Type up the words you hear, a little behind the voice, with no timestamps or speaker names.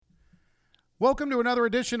Welcome to another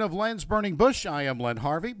edition of Len's Burning Bush. I am Len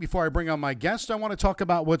Harvey. Before I bring on my guest, I want to talk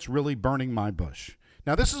about what's really burning my bush.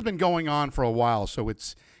 Now, this has been going on for a while, so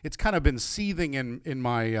it's kind of been seething in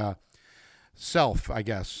my self, I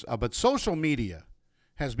guess. But social media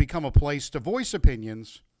has become a place to voice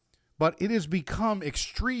opinions, but it has become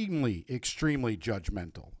extremely, extremely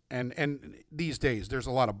judgmental. And these days, there's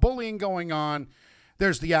a lot of bullying going on.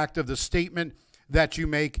 There's the act of the statement that you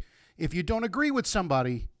make. If you don't agree with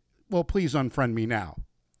somebody, well, please unfriend me now.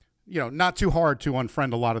 You know, not too hard to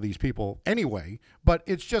unfriend a lot of these people anyway, but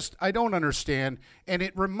it's just, I don't understand. And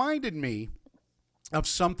it reminded me of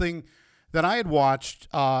something that I had watched,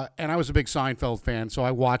 and I was a big Seinfeld fan, so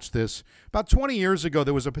I watched this. About 20 years ago,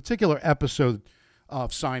 there was a particular episode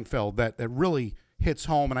of Seinfeld that really hits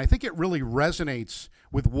home, and I think it really resonates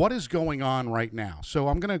with what is going on right now. So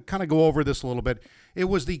I'm going to kind of go over this a little bit. It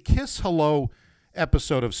was the Kiss Hello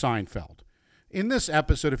episode of Seinfeld. In this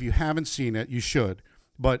episode, if you haven't seen it, you should.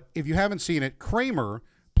 But if you haven't seen it, Kramer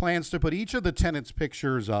plans to put each of the tenants'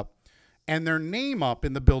 pictures up and their name up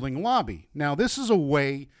in the building lobby. Now, this is a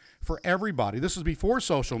way for everybody. This is before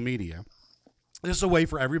social media. This is a way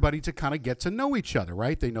for everybody to kind of get to know each other,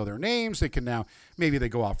 right? They know their names. They can now, maybe they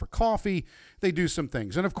go out for coffee. They do some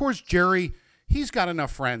things. And, of course, Jerry, he's got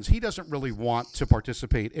enough friends. He doesn't really want to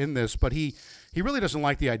participate in this, but he really doesn't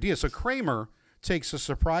like the idea. So Kramer takes a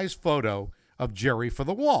surprise photo of Jerry for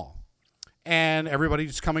the wall. And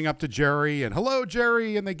everybody's coming up to Jerry and, hello,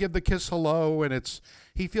 Jerry, and they give the kiss hello, and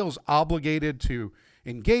he feels obligated to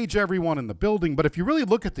engage everyone in the building. But if you really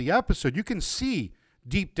look at the episode, you can see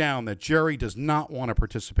deep down that Jerry does not want to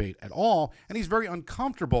participate at all, and he's very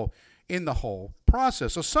uncomfortable in the whole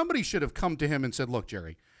process. So somebody should have come to him and said, look,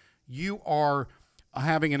 Jerry, you are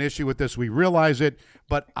having an issue with this. We realize it,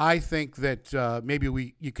 but I think that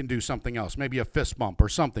maybe you can do something else, maybe a fist bump or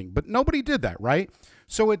something. But nobody did that, right?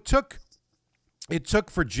 So it took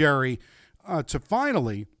for Jerry to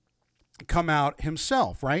finally come out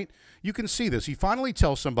himself, right? You can see this. He finally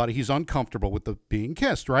tells somebody he's uncomfortable with the being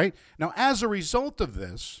kissed, right? Now, as a result of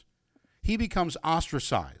this, he becomes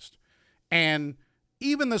ostracized. And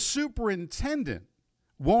even the superintendent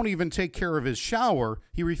won't even take care of his shower.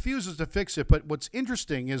 He refuses to fix it. But what's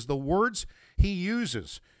interesting is the words he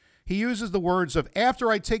uses. He uses the words of,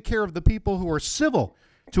 after I take care of the people who are civil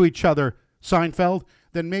to each other, Seinfeld,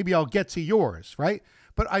 then maybe I'll get to yours, right?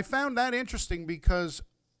 But I found that interesting because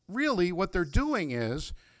really what they're doing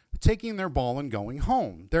is taking their ball and going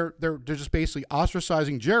home. They're just basically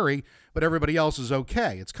ostracizing Jerry, but everybody else is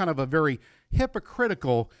okay. It's kind of a very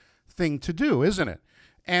hypocritical thing to do, isn't it?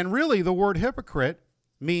 And really the word hypocrite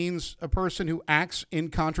means a person who acts in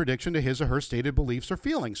contradiction to his or her stated beliefs or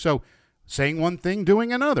feelings. So saying one thing,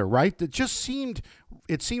 doing another, right?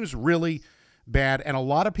 It seems really bad, and a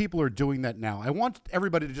lot of people are doing that now. I want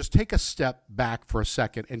everybody to just take a step back for a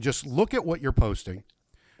second and just look at what you're posting.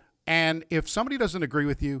 And if somebody doesn't agree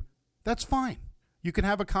with you, that's fine. You can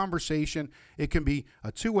have a conversation. It can be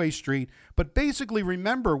a two-way street. But basically,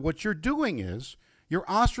 remember what you're doing is you're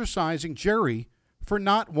ostracizing Jerry for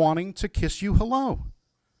not wanting to kiss you hello.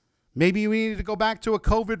 Maybe we need to go back to a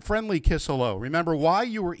COVID-friendly kiss hello. Remember why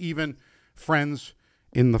you were even friends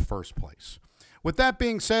in the first place. With that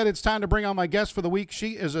being said, it's time to bring on my guest for the week.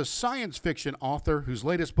 She is a science fiction author whose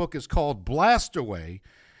latest book is called Blast Away.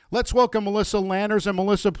 Let's welcome Melissa Landers. And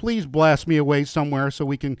Melissa, please blast me away somewhere so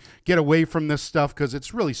we can get away from this stuff because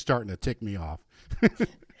it's really starting to tick me off.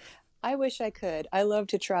 I wish I could. I love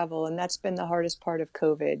to travel, and that's been the hardest part of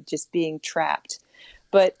COVID, just being trapped.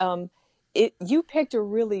 But you picked a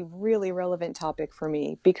really, really relevant topic for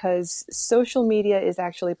me because social media is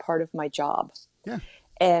actually part of my job. Yeah.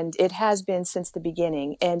 And it has been since the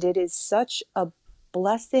beginning. And it is such a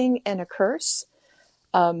blessing and a curse.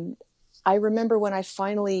 I remember when I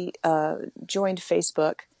finally joined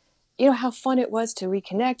Facebook, you know, how fun it was to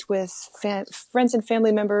reconnect with friends and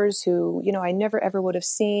family members who, you know, I never ever would have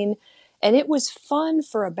seen. And it was fun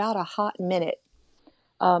for about a hot minute.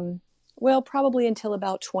 Well, probably until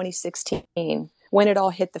about 2016 when it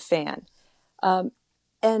all hit the fan.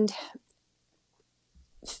 And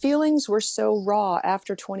feelings were so raw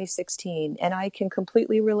after 2016, and I can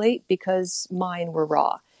completely relate because mine were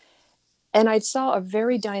raw. And I saw a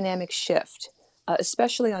very dynamic shift,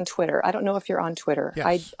 especially on Twitter. I don't know if you're on Twitter.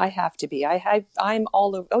 Yes. I have to be. I'm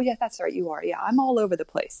all over. Oh, yeah, that's right. You are. Yeah, I'm all over the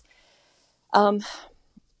place.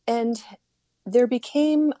 And there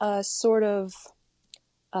became a sort of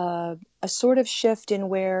shift in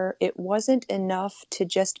where it wasn't enough to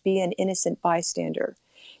just be an innocent bystander.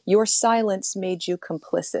 Your silence made you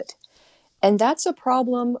complicit. And that's a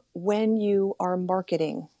problem when you are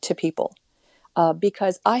marketing to people,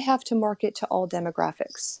 because I have to market to all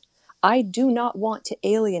demographics. I do not want to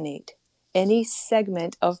alienate any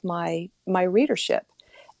segment of my readership.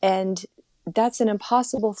 And that's an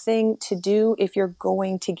impossible thing to do if you're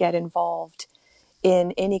going to get involved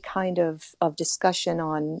in any kind of discussion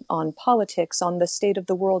on politics, on the state of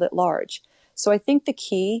the world at large. So I think the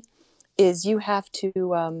key is you have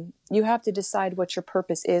to decide what your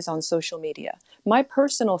purpose is on social media. My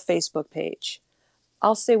personal Facebook page,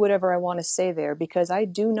 I'll say whatever I want to say there because I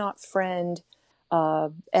do not friend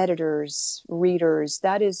editors, readers.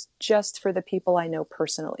 That is just for the people I know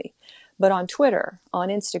personally. But on Twitter, on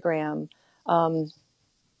Instagram,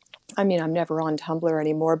 I mean, I'm never on Tumblr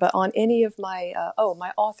anymore, but on any of my,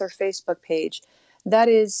 my author Facebook page, that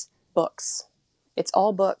is books. It's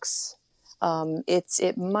all books.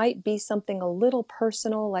 It might be something a little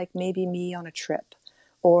personal, like maybe me on a trip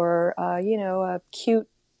or, a cute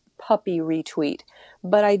puppy retweet,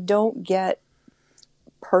 but I don't get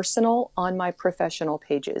personal on my professional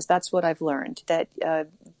pages. That's what I've learned, that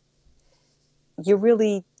you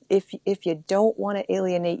really, if you don't want to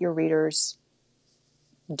alienate your readers,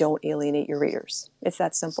 don't alienate your readers. It's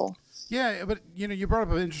that simple. Yeah, but you brought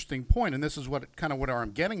up an interesting point, and this is what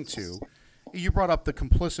I'm getting to. You brought up the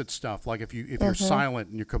complicit stuff, like if you're silent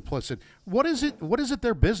and you're complicit. What is it? What is it?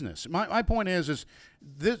 Their business. My point is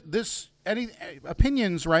this any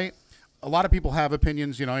opinions, right? A lot of people have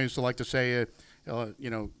opinions. I used to like to say,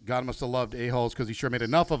 God must have loved a-holes because he sure made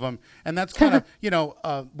enough of them, and that's kind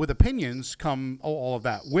of with opinions come all of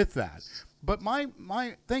that with that. But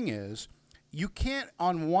my thing is, you can't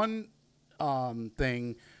on one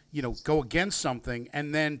thing, go against something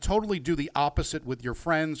and then totally do the opposite with your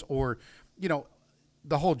friends or,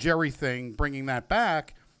 the whole Jerry thing, bringing that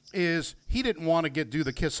back is he didn't want to do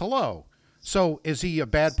the kiss hello. So is he a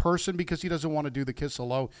bad person because he doesn't want to do the kiss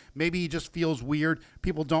hello? Maybe he just feels weird.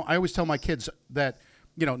 People don't. I always tell my kids that,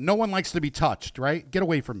 no one likes to be touched, right? Get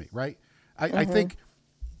away from me, right? I think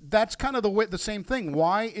that's kind of the same thing.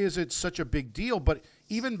 Why is it such a big deal? But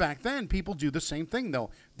even back then, people do the same thing.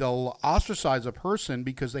 They'll ostracize a person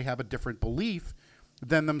because they have a different belief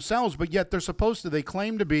than themselves, but yet they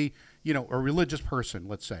claim to be, a religious person,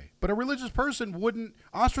 let's say. But a religious person wouldn't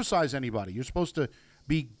ostracize anybody. You're supposed to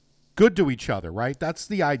be good to each other, right? That's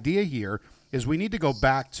the idea here, is we need to go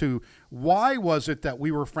back to why was it that we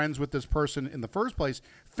were friends with this person in the first place?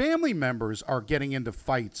 Family members are getting into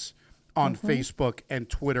fights on Facebook and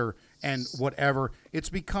Twitter and whatever. It's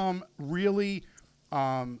become really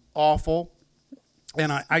awful.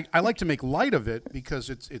 And I like to make light of it because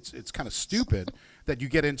it's kind of stupid that you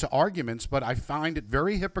get into arguments, but I find it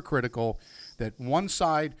very hypocritical that one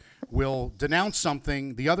side will denounce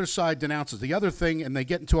something, the other side denounces the other thing, and they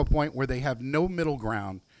get into a point where they have no middle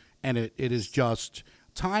ground, and it is just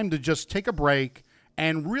time to just take a break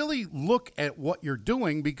and really look at what you're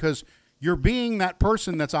doing because you're being that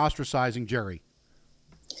person that's ostracizing Jerry.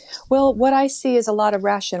 Well, what I see is a lot of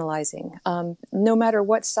rationalizing. No matter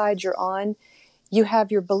what side you're on, you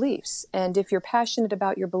have your beliefs. And if you're passionate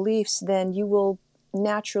about your beliefs, then you will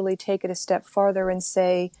naturally take it a step farther and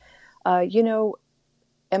say, am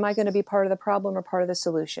I going to be part of the problem or part of the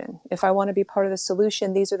solution? If I want to be part of the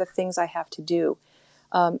solution, these are the things I have to do.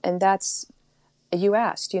 And that's, you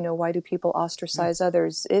asked, why do people ostracize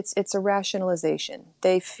others? It's a rationalization.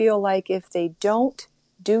 They feel like if they don't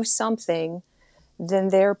do something, then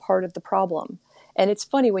they're part of the problem. And it's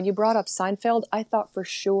funny, when you brought up Seinfeld, I thought for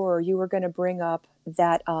sure you were going to bring up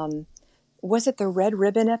that, was it the Red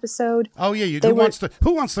Ribbon episode? Oh, yeah. Who wants to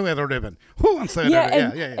wear the ribbon? Who wants to wear the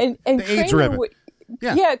ribbon? Yeah. And the AIDS ribbon.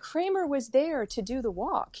 Kramer was there to do the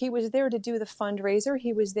walk. He was there to do the fundraiser.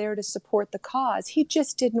 He was there to support the cause. He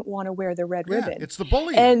just didn't want to wear the red ribbon. It's the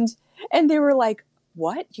bullying. And they were like,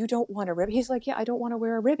 what? You don't want a ribbon? He's like, yeah, I don't want to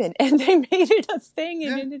wear a ribbon. And they made it a thing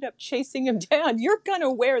and ended up chasing him down. You're going to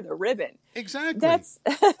wear the ribbon. Exactly. That's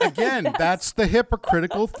the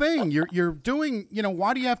hypocritical thing. You're doing,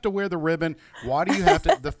 why do you have to wear the ribbon? Why do you have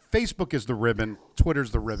to, the Facebook is the ribbon,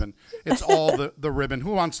 Twitter's the ribbon. It's all the ribbon.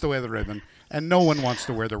 Who wants to wear the ribbon? And no one wants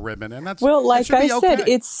to wear the ribbon. And that's, well, like I said,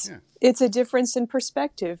 it's a difference in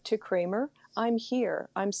perspective. To Kramer, I'm here.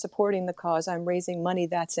 I'm supporting the cause. I'm raising money.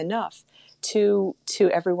 That's enough. To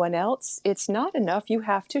everyone else, it's not enough. You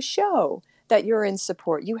have to show that you're in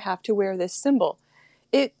support. You have to wear this symbol.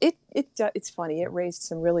 It's funny. It raised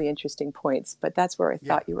some really interesting points, but that's where I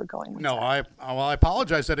thought you were going with that. I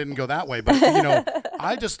apologize I didn't go that way, but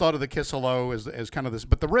I just thought of the kiss hello as kind of this,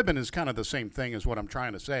 but the ribbon is kind of the same thing as what I'm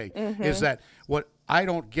trying to say. Is that what I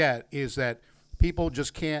don't get is that people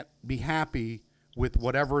just can't be happy with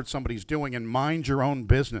whatever somebody's doing and mind your own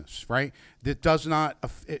business, right? That does not,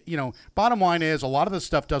 bottom line is a lot of this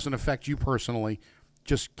stuff doesn't affect you personally.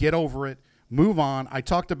 Just get over it, move on. I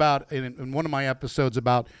talked about in one of my episodes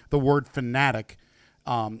about the word fanatic.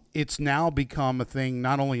 It's now become a thing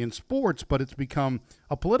not only in sports, but it's become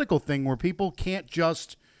a political thing where people can't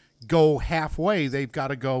just go halfway. They've got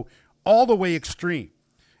to go all the way extreme.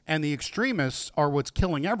 And the extremists are what's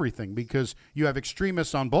killing everything because you have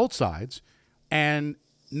extremists on both sides and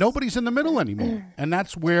nobody's in the middle anymore. And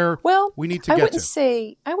that's where Well, we need to get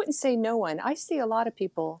to. I wouldn't say no one. I see a lot of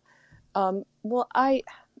people. Well,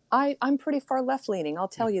 I'm pretty far left leaning. I'll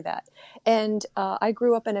tell you that. And I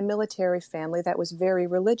grew up in a military family that was very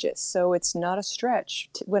religious, so it's not a stretch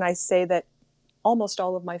when I say that almost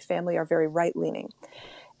all of my family are very right leaning,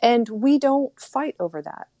 and we don't fight over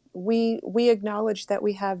that. We acknowledge that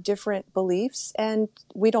we have different beliefs, and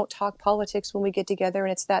we don't talk politics when we get together,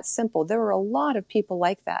 and it's that simple. There are a lot of people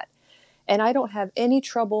like that. And I don't have any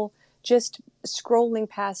trouble just scrolling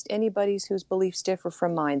past anybody's whose beliefs differ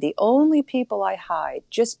from mine. The only people I hide,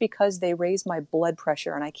 just because they raise my blood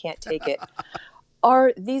pressure and I can't take it,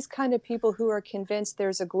 are these kind of people who are convinced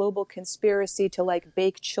there's a global conspiracy to like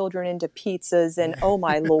bake children into pizzas and oh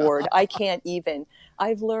my Lord, I can't even.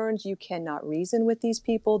 I've learned you cannot reason with these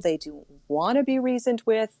people. They do want to be reasoned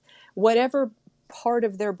with. Whatever part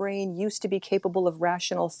of their brain used to be capable of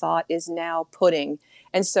rational thought is now pudding.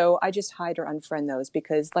 And so I just hide or unfriend those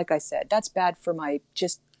because, like I said, that's bad for my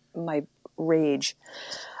rage.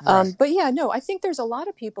 Right. But yeah, no, I think there's a lot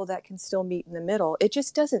of people that can still meet in the middle. It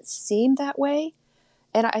just doesn't seem that way.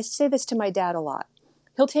 And I say this to my dad a lot.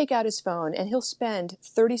 He'll take out his phone and he'll spend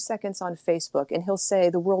 30 seconds on Facebook and he'll say,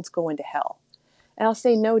 the world's going to hell. And I'll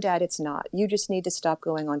say, no, Dad, it's not. You just need to stop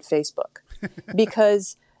going on Facebook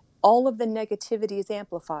because all of the negativity is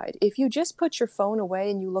amplified. If you just put your phone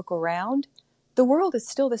away and you look around, the world is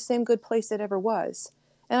still the same good place it ever was.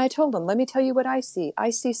 And I told him, let me tell you what I see. I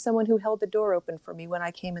see someone who held the door open for me when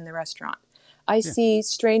I came in the restaurant. I see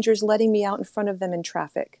strangers letting me out in front of them in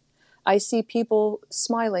traffic. I see people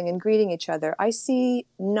smiling and greeting each other. I see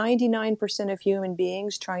 99% of human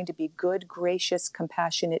beings trying to be good, gracious,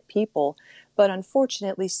 compassionate people. But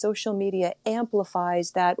unfortunately, social media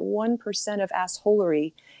amplifies that 1% of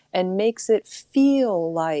assholery and makes it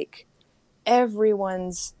feel like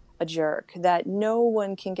everyone's a jerk, that no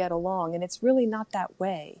one can get along. And it's really not that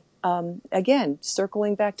way. Again,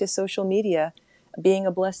 circling back to social media being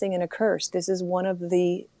a blessing and a curse, this is one of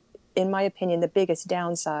the, in my opinion, the biggest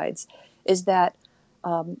downsides is that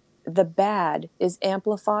the bad is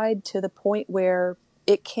amplified to the point where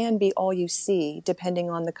it can be all you see, depending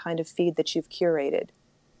on the kind of feed that you've curated.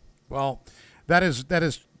 Well, that is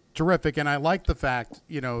terrific, and I like the fact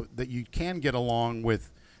that you can get along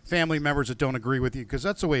with family members that don't agree with you because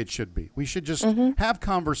that's the way it should be. We should just have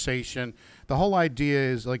conversation. The whole idea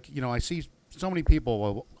is like I see so many people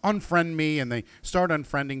will unfriend me and they start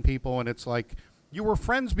unfriending people, and it's like you were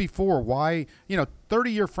friends before. Why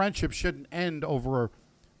 30-year friendship shouldn't end over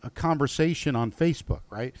a conversation on Facebook,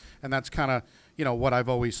 right? And that's kind of what I've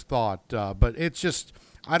always thought. But it's just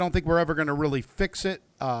I don't think we're ever going to really fix it.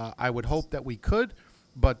 I would hope that we could.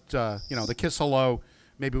 But, the kiss hello,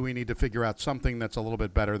 maybe we need to figure out something that's a little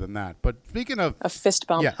bit better than that. But speaking of... A fist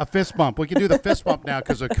bump. Yeah, a fist bump. We can do the fist bump now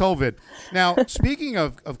because of COVID. Now, speaking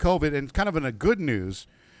of COVID and kind of in a good news,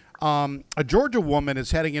 a Georgia woman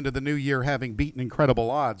is heading into the new year having beaten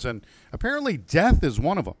incredible odds. And apparently death is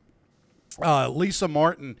one of them. Lisa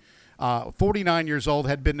Martin, 49 years old,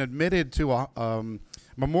 had been admitted to a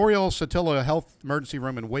Memorial Satilla Health Emergency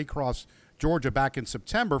Room in Waycross, Georgia back in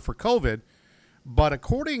September for COVID. But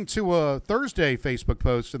according to a Thursday Facebook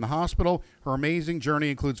post in the hospital, her amazing journey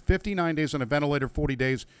includes 59 days on a ventilator, 40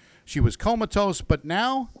 days. She was comatose, but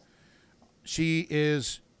now she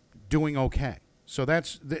is doing okay. So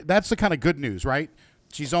that's the kind of good news, right?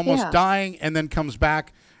 She's almost dying and then comes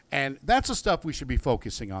back. And that's the stuff we should be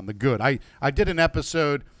focusing on, the good. I did an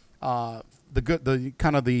episode, the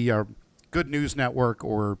Good News Network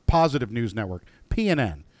or Positive News Network,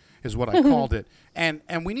 PNN. Is what I called it. And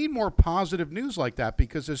we need more positive news like that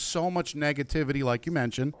because there's so much negativity, like you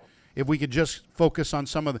mentioned. If we could just focus on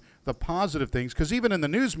some of the positive things, because even in the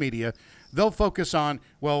news media, they'll focus on,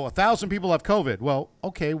 1,000 people have COVID. Well,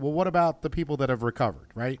 okay, what about the people that have recovered,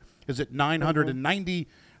 right? Is it 990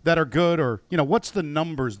 that are good, or what's the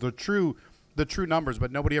numbers, the true numbers?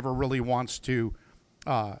 But nobody ever really wants to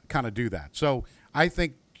kind of do that. So I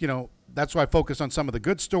think that's why I focus on some of the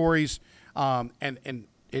good stories, and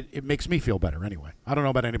it makes me feel better anyway. I don't know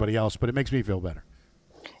about anybody else, but it makes me feel better.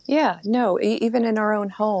 Yeah, no, even in our own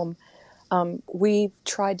home, we've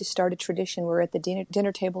tried to start a tradition where at the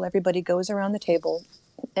dinner table, everybody goes around the table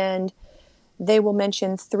and they will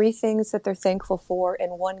mention 3 things that they're thankful for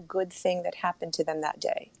and 1 good thing that happened to them that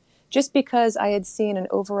day. just because I had seen an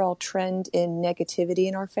overall trend in negativity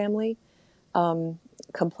in our family,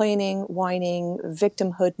 complaining, whining,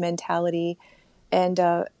 victimhood mentality, and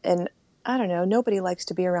I don't know. Nobody likes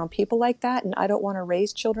to be around people like that, and I don't want to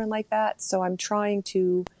raise children like that. So I'm trying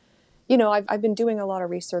to, I've been doing a lot of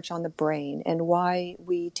research on the brain and why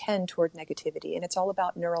we tend toward negativity, and it's all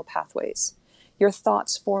about neural pathways. Your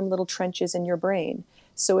thoughts form little trenches in your brain.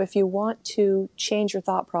 So if you want to change your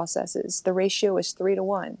thought processes, the ratio is 3 to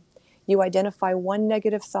 1. You identify one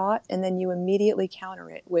negative thought and then you immediately counter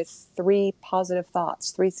it with 3 positive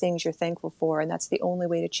thoughts, 3 things you're thankful for, and that's the only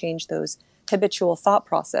way to change those habitual thought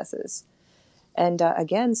processes. And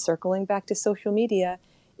again, circling back to social media,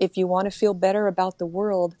 if you want to feel better about the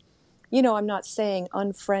world, I'm not saying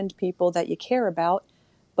unfriend people that you care about,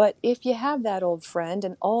 but if you have that old friend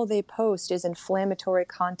and all they post is inflammatory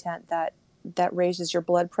content that raises your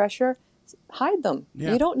blood pressure, hide them.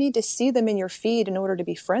 Yeah. You don't need to see them in your feed in order to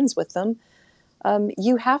be friends with them.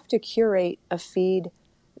 You have to curate a feed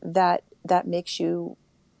that makes you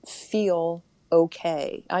feel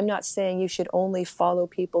okay. I'm not saying you should only follow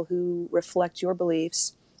people who reflect your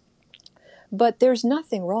beliefs, but there's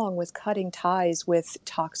nothing wrong with cutting ties with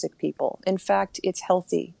toxic people. In fact, it's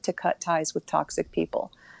healthy to cut ties with toxic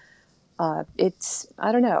people. I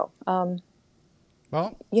don't know,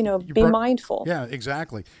 Well, be mindful. yeah,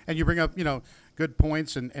 exactly. And you bring up, good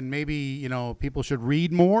points, and maybe, people should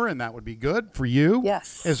read more, and that would be good for you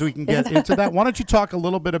Yes. as we can get into that. Why don't you talk a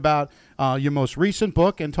little bit about your most recent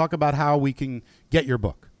book and talk about how we can get your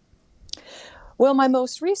book? Well, my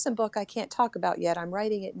most recent book I can't talk about yet. I'm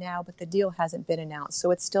writing it now, but the deal hasn't been announced, so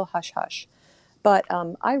it's still hush hush. But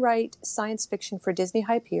I write science fiction for Disney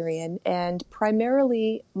Hyperion, and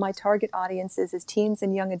primarily my target audiences is teens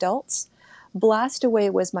and young adults. Blast Away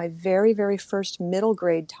was my very, very first middle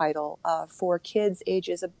grade title for kids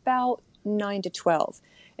ages about 9 to 12.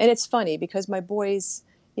 And it's funny because my boys,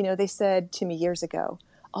 they said to me years ago,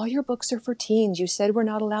 all your books are for teens. You said we're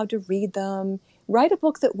not allowed to read them. Write a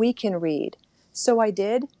book that we can read. So I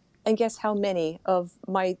did. And guess how many of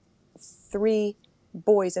my 3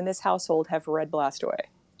 boys in this household have read Blast Away?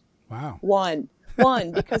 Wow. One,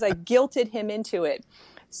 because I guilted him into it.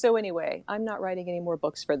 So anyway, I'm not writing any more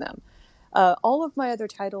books for them. All of my other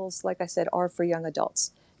titles, like I said, are for young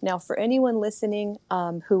adults. Now, for anyone listening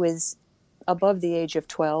who is above the age of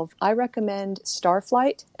 12, I recommend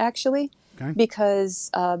Starflight, actually, Okay. because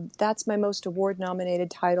that's my most award-nominated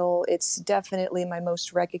title. It's definitely my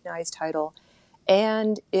most recognized title.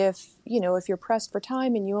 And if you're pressed for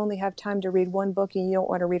time and you only have time to read one book and you don't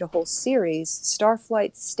want to read a whole series,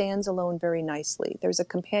 Starflight stands alone very nicely. There's a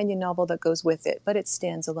companion novel that goes with it, but it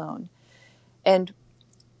stands alone. And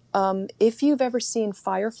if you've ever seen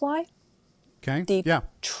Firefly, Okay. the Yeah.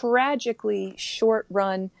 tragically short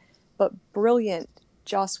run but brilliant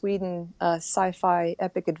Joss Whedon sci-fi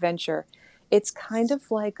epic adventure, it's kind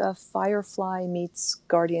of like a Firefly meets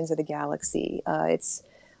Guardians of the Galaxy. It's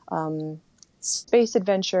space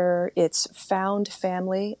adventure, it's found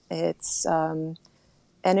family, it's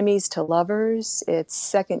enemies to lovers, it's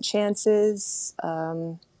second chances.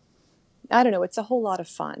 I don't know, it's a whole lot of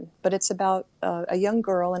fun, but it's about a young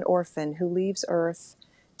girl, an orphan, who leaves Earth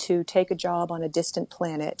to take a job on a distant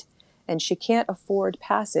planet, and she can't afford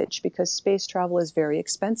passage because space travel is very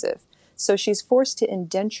expensive. So she's forced to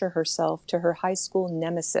indenture herself to her high school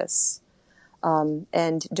nemesis.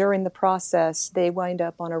 And during the process, they wind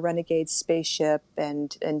up on a renegade spaceship,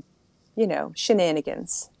 and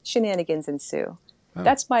shenanigans. Shenanigans ensue. Oh.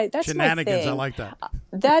 That's my Shenanigans. I thing. like that.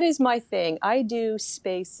 That is my thing. I do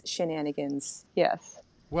space shenanigans. Yes.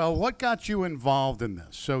 Well, what got you involved in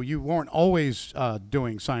this? So you weren't always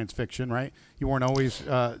doing science fiction, right? You weren't always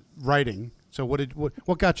writing. So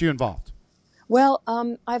what got you involved? Well,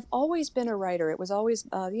 I've always been a writer. It was always,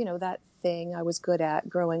 that thing I was good at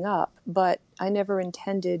growing up, but I never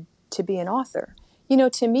intended to be an author.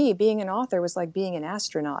 To me, being an author was like being an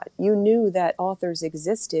astronaut. You knew that authors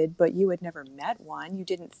existed, but you had never met one. You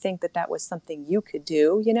didn't think that was something you could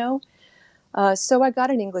do. So I got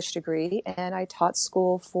an English degree, and I taught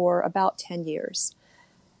school for about 10 years.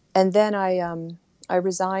 And then I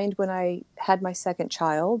resigned when I had my second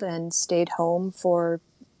child and stayed home for,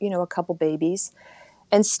 a couple babies.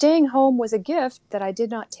 And staying home was a gift that I did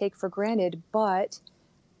not take for granted, but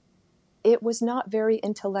it was not very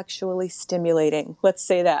intellectually stimulating, let's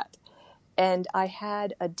say that. And I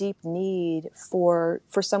had a deep need for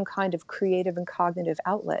some kind of creative and cognitive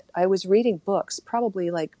outlet. I was reading books, probably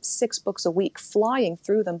like 6 books a week, flying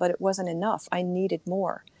through them, but it wasn't enough. I needed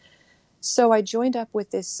more. So I joined up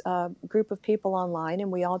with this group of people online,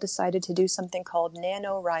 and we all decided to do something called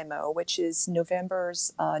NaNoWriMo, which is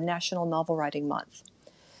November's National Novel Writing Month.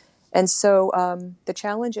 And so the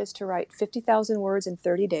challenge is to write 50,000 words in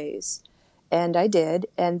 30 days. And I did.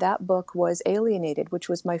 And that book was Alienated, which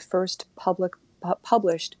was my first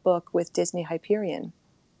published book with Disney Hyperion.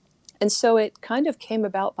 And so it kind of came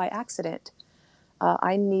about by accident.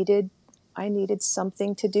 I needed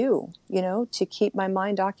something to do, to keep my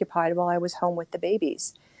mind occupied while I was home with the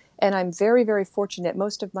babies. And I'm very, very fortunate.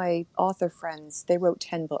 Most of my author friends, they wrote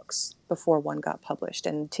 10 books before one got published.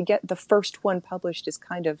 And to get the first one published is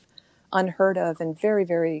kind of unheard of and very,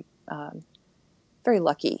 very, very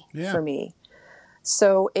lucky for me.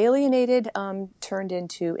 So Alienated turned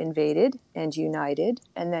into Invaded and United,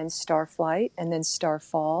 and then Starflight, and then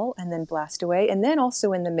Starfall, and then Blast Away. And then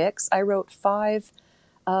also in the mix, I wrote 5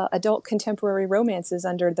 adult contemporary romances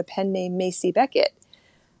under the pen name Macy Beckett.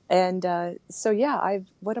 And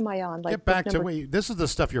what am I on? Get back to this is the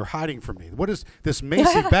stuff you're hiding from me. What is this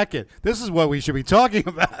Macy Beckett? This is what we should be talking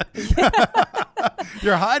about.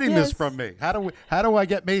 You're hiding this from me. How do I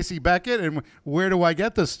get Macy Beckett, and where do I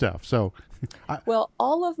get this stuff? So, well,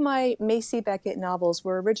 all of my Macy Beckett novels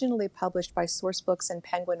were originally published by Sourcebooks and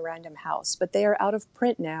Penguin Random House, but they are out of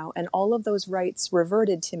print now, and all of those rights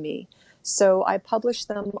reverted to me. So I publish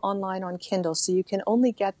them online on Kindle. So you can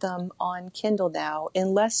only get them on Kindle now,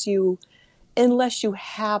 unless you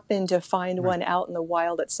happen to find one out in the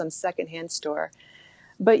wild at some secondhand store.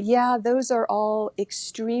 But yeah, those are all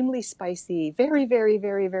extremely spicy, very, very,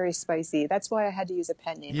 very, very spicy. That's why I had to use a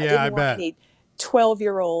pen name. Yeah, I didn't I want bet. any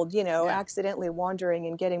 12-year-old, accidentally wandering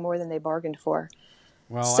and getting more than they bargained for.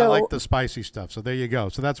 Well, I like the spicy stuff, so there you go.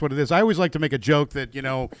 So that's what it is. I always like to make a joke that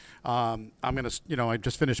I'm gonna, I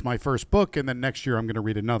just finished my first book, and then next year I'm gonna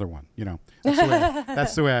read another one.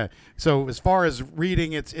 That's the way. So as far as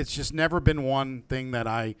reading, it's just never been one thing that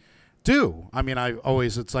I do. I mean,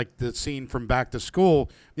 it's like the scene from Back to School.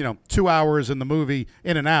 2 hours in the movie,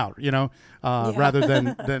 in and out. Rather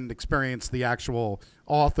than experience the actual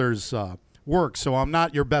author's work. So I'm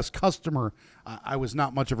not your best customer. I was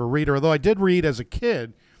not much of a reader, although I did read as a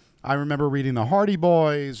kid. I remember reading the Hardy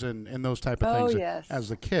Boys and those type of things as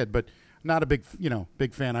a kid, but not a big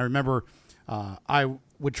fan. I remember I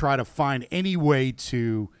would try to find any way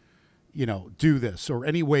to, do this, or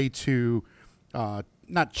any way to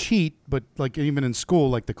not cheat, but like even in school,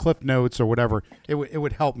 like the Cliff Notes or whatever, it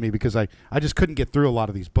would help me because I just couldn't get through a lot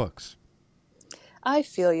of these books. I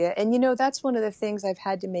feel you. And that's one of the things I've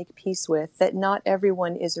had to make peace with, that not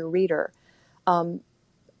everyone is a reader.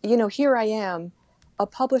 Here I am, a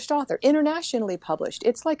published author, internationally published.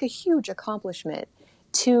 It's like a huge accomplishment.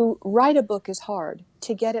 To write a book is hard.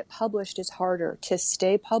 To get it published is harder. To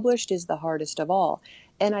stay published is the hardest of all.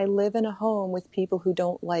 And I live in a home with people who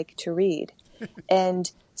don't like to read.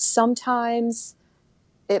 And sometimes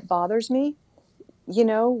it bothers me.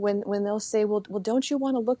 When they'll say, well, don't you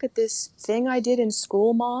want to look at this thing I did in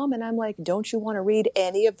school, Mom? And I'm like, don't you want to read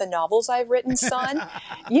any of the novels I've written, son?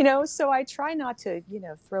 So I try not to,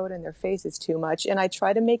 throw it in their faces too much. And I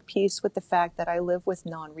try to make peace with the fact that I live with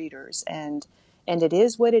non-readers, and it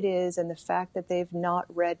is what it is. And the fact that they've not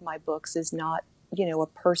read my books is not, a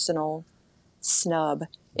personal snub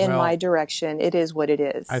in my direction. It is what it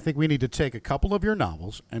is. I think we need to take a couple of your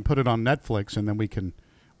novels and put it on Netflix, and then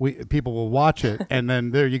people will watch it, and then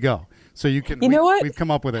there you go. So you can. What? We've come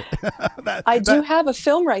up with it. I do have a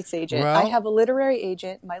film rights agent. Well, I have a literary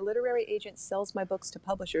agent. My literary agent sells my books to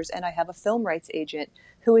publishers, and I have a film rights agent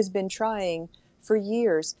who has been trying for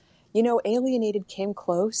years. Alienated came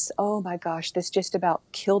close. Oh my gosh, this just about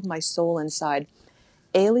killed my soul inside.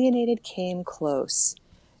 Alienated came close.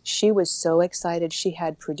 She was so excited. She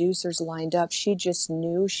had producers lined up. She just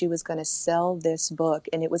knew she was going to sell this book,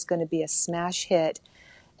 and it was going to be a smash hit.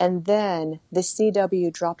 And then the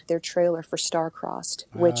CW dropped their trailer for Star-Crossed,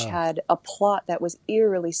 which had a plot that was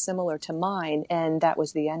eerily similar to mine, and that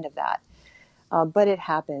was the end of that. But it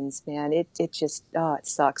happens, man. It just it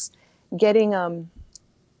sucks. Getting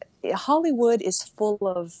Hollywood is full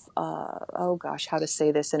of how to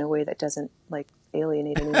say this in a way that doesn't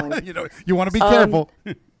alienate anyone. You want to be careful.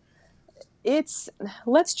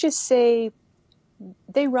 Let's just say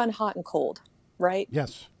they run hot and cold, right?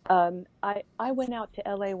 Yes. I went out to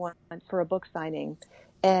LA once for a book signing,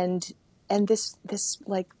 and this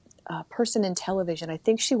person in television, I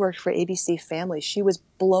think she worked for ABC Family. She was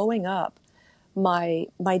blowing up my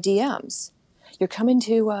DMs. You're coming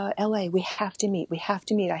to LA. We have to meet. We have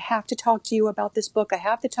to meet. I have to talk to you about this book. I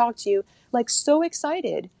have to talk to you. So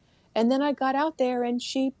excited. And then I got out there and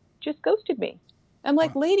she just ghosted me. I'm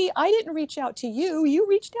like, lady, I didn't reach out to you. You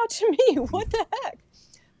reached out to me. What the heck?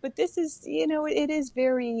 But this is, it is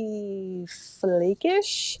very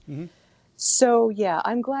flakish. Mm-hmm. So, yeah,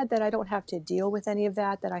 I'm glad that I don't have to deal with any of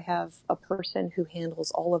that, that I have a person who handles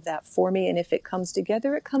all of that for me. And if it comes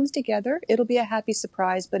together, it comes together. It'll be a happy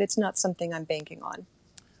surprise, but it's not something I'm banking on.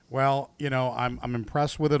 Well, I'm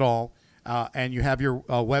impressed with it all. And you have your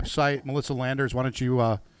website, Melissa Landers. Why don't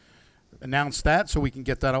you announce that so we can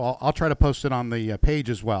get that? I'll try to post it on the page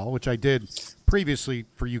as well, which I did previously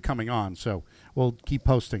for you coming on. So we'll keep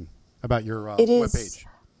posting about your It is, webpage.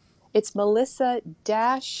 it's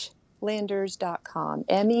melissa-landers.com,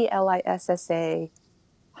 MELISSA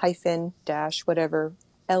hyphen dash whatever,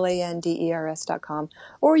 LANDERS.com.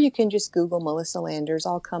 Or you can just Google Melissa Landers.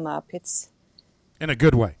 I'll come up. It's, In a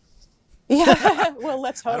good way. yeah, well,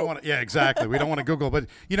 let's I don't hope. want to. Yeah, exactly. We don't want to Google, but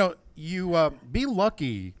you be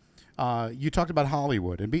lucky. You talked about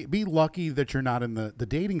Hollywood, and be lucky that you're not in the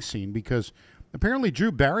dating scene because apparently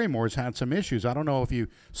Drew Barrymore's had some issues. I don't know if you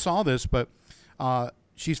saw this, but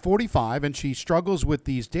she's 45 and she struggles with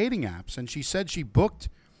these dating apps. And she said she booked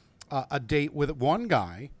a date with one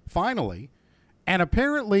guy finally, and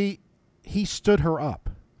apparently he stood her up.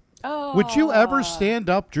 Would you ever Oh, stand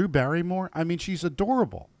up Drew Barrymore? I mean, she's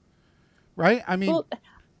adorable, right? I mean, well,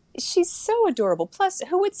 she's so adorable. Plus,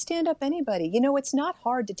 who would stand up anybody? It's not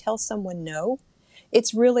hard to tell someone no.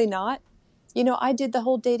 It's really not. I did the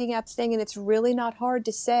whole dating app thing, and it's really not hard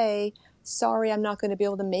to say, sorry, I'm not going to be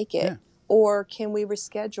able to make yeah. it. Or can we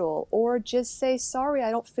reschedule? Or just say, sorry,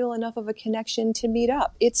 I don't feel enough of a connection to meet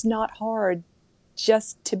up. It's not hard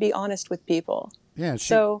just to be honest with people. Yeah, she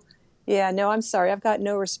So, yeah, no, I'm sorry. I've got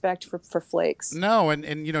no respect for flakes. no, and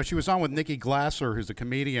she was on with Nikki Glasser, who's a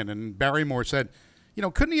comedian, and Barrymore said,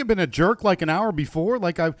 couldn't he have been a jerk like an hour before?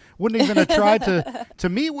 Like I wouldn't even have tried to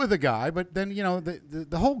meet with a guy, but then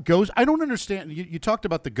the whole ghost. I don't understand. You talked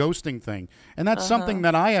about the ghosting thing, and that's something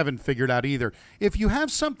Uh-huh. that I haven't figured out either. If you have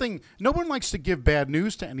something, no one likes to give bad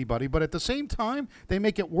news to anybody, but at the same time, they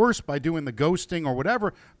make it worse by doing the ghosting or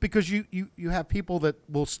whatever because you have people that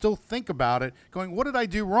will still think about it, going, "What did I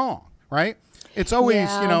do wrong?" Right? It's always,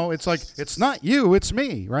 Yeah. it's like it's not you, it's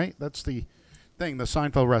me, right? That's the thing, the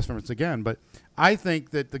Seinfeld reference again. But I think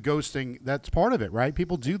that the ghosting, that's part of it, right?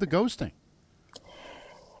 People do the ghosting.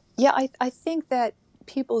 Yeah, I think that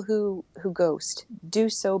people who ghost do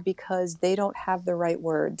so because they don't have the right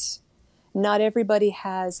words. Not everybody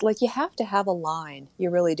has, like, you have to have a line. You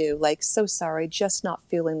really do. Like, so sorry, just not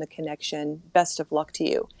feeling the connection. Best of luck to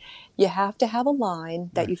you. You have to have a line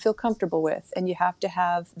that Right. you feel comfortable with, and you have to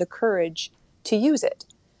have the courage to use it.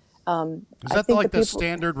 Is I that think the like the people,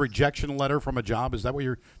 standard rejection letter from a job? Is that what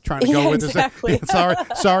you're trying to go yeah, with? Is that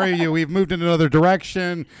exactly. sorry, we've moved in another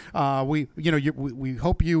direction. We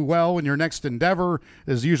hope you well in your next endeavor.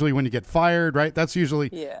 Is usually when you get fired, right? That's usually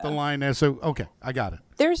the Yeah. line there. So okay, I got it.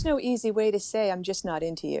 There's no easy way to say, I'm just not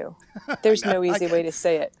into you. There's no I, easy way to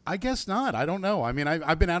say it. I guess not. I don't know. I mean,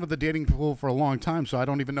 I've been out of the dating pool for a long time, so I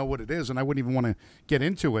don't even know what it is, and I wouldn't even want to get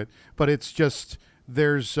into it. But it's just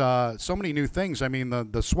there's so many new things. I mean,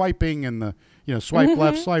 the swiping and the swipe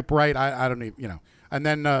left, Hmm. swipe right. I don't even And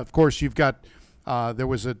then of course you've got there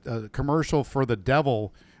was a commercial for the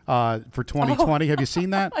devil for Oh, 2020. Have you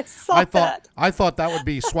seen that? I saw that. I thought that would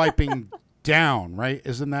be swiping down, right?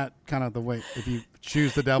 Isn't that kind of the way if you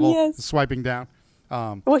choose the devil, Yes. swiping down?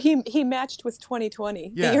 Well, he matched with 2020,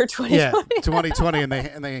 the Yeah, year yeah, 2020.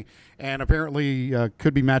 2020, and apparently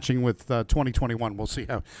could be matching with 2021. We'll see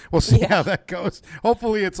Yeah. how that goes.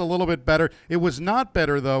 Hopefully, it's a little bit better. It was not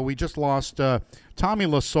better though. We just lost Tommy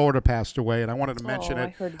Lasorda passed away, and I wanted to mention Oh, I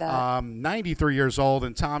it. heard that. 93 years old,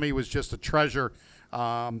 and Tommy was just a treasure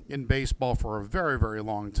in baseball for a very, very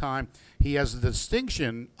long time. He has the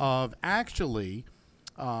distinction of actually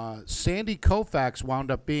Sandy Koufax wound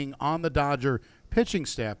up being on the Dodger pitching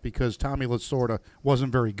staff because Tommy Lasorda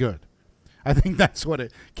wasn't very good. I think that's what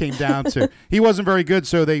it came down to. He wasn't very good,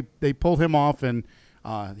 so they pulled him off, and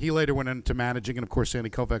he later went into managing, and of course Sandy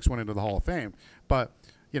Koufax went into the Hall of Fame. But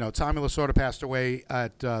Tommy Lasorda passed away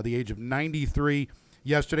at the age of 93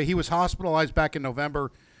 yesterday. He was hospitalized back in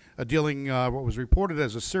November, dealing what was reported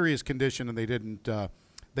as a serious condition, and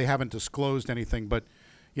they haven't disclosed anything. But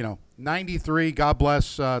 93. God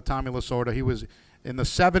bless Tommy Lasorda. He was in the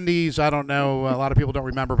 70s. I don't know. A lot of people don't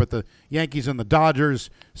remember, but the Yankees and the Dodgers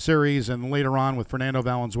series, and later on with Fernando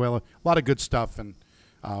Valenzuela, a lot of good stuff. And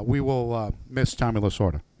we will miss Tommy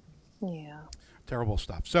Lasorda. Yeah. Terrible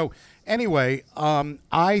stuff. So anyway,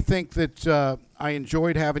 I think that I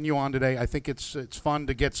enjoyed having you on today. I think it's fun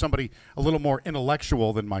to get somebody a little more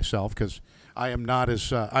intellectual than myself because I am not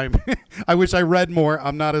as I'm. I wish I read more.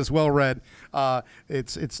 I'm not as well read.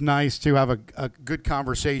 It's nice to have a good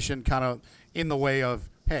conversation, kind of in the way of,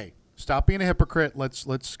 hey, stop being a hypocrite.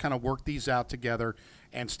 Let's kind of work these out together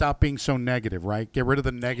and stop being so negative. Right? Get rid of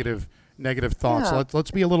the negative negative thoughts. Yeah.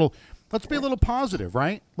 Let's be a little positive,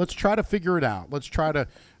 right? Let's try to figure it out. Let's try to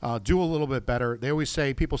do a little bit better. They always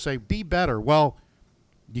say, people say, be better. Well,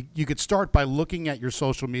 you could start by looking at your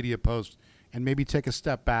social media posts and maybe take a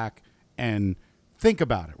step back and think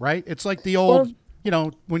about it, right? It's like the Or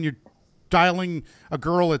old, when you're dialing a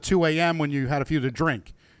girl at 2 a.m. when you had a few to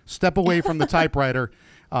drink. Step away from the typewriter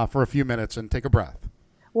for a few minutes and take a breath.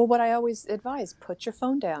 well, what I always advise, put your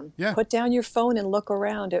phone down. Yeah. Put down your phone and look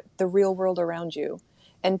around at the real world around you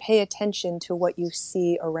and pay attention to what you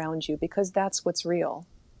see around you because that's what's real.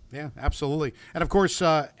 Yeah, absolutely. And of course,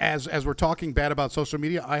 as we're talking bad about social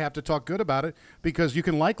media, I have to talk good about it because you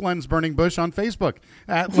can like Lens Burning Bush on Facebook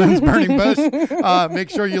at Lens Burning Bush. Make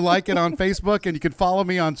sure you like it on Facebook, and you can follow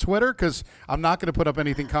me on Twitter because I'm not going to put up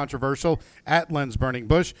anything controversial at Lens Burning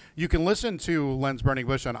Bush. You can listen to Lens Burning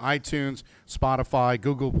Bush on iTunes, Spotify,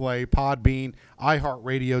 Google Play, Podbean,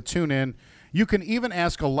 iHeartRadio, TuneIn. You can even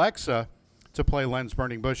ask Alexa to play Lens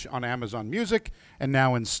Burning Bush on Amazon Music, and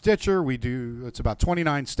now in Stitcher. It's about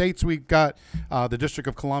 29 states we've got, the District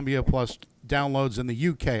of Columbia, plus downloads in the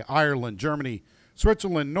UK, Ireland, Germany,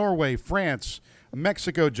 Switzerland, Norway, France,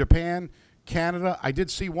 Mexico, Japan, Canada. I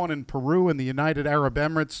did see one in Peru and the United Arab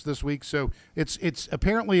Emirates this week, so it's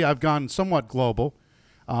apparently I've gone somewhat global.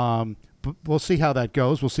 But we'll see how that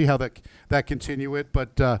goes. We'll see how that continue it.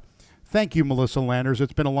 But thank you, Melissa Landers.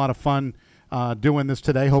 It's been a lot of fun doing this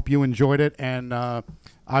today. Hope you enjoyed it, and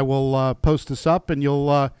I will post this up, and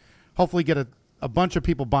you'll hopefully get a bunch of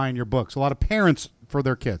people buying your books, a lot of parents for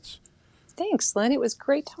their kids. Thanks, Len. It was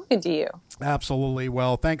great talking to you. Absolutely.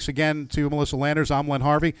 Well, thanks again to Melissa Landers. I'm Len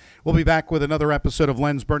Harvey. We'll be back with another episode of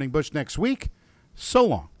Lens Burning Bush next week. So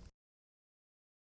long.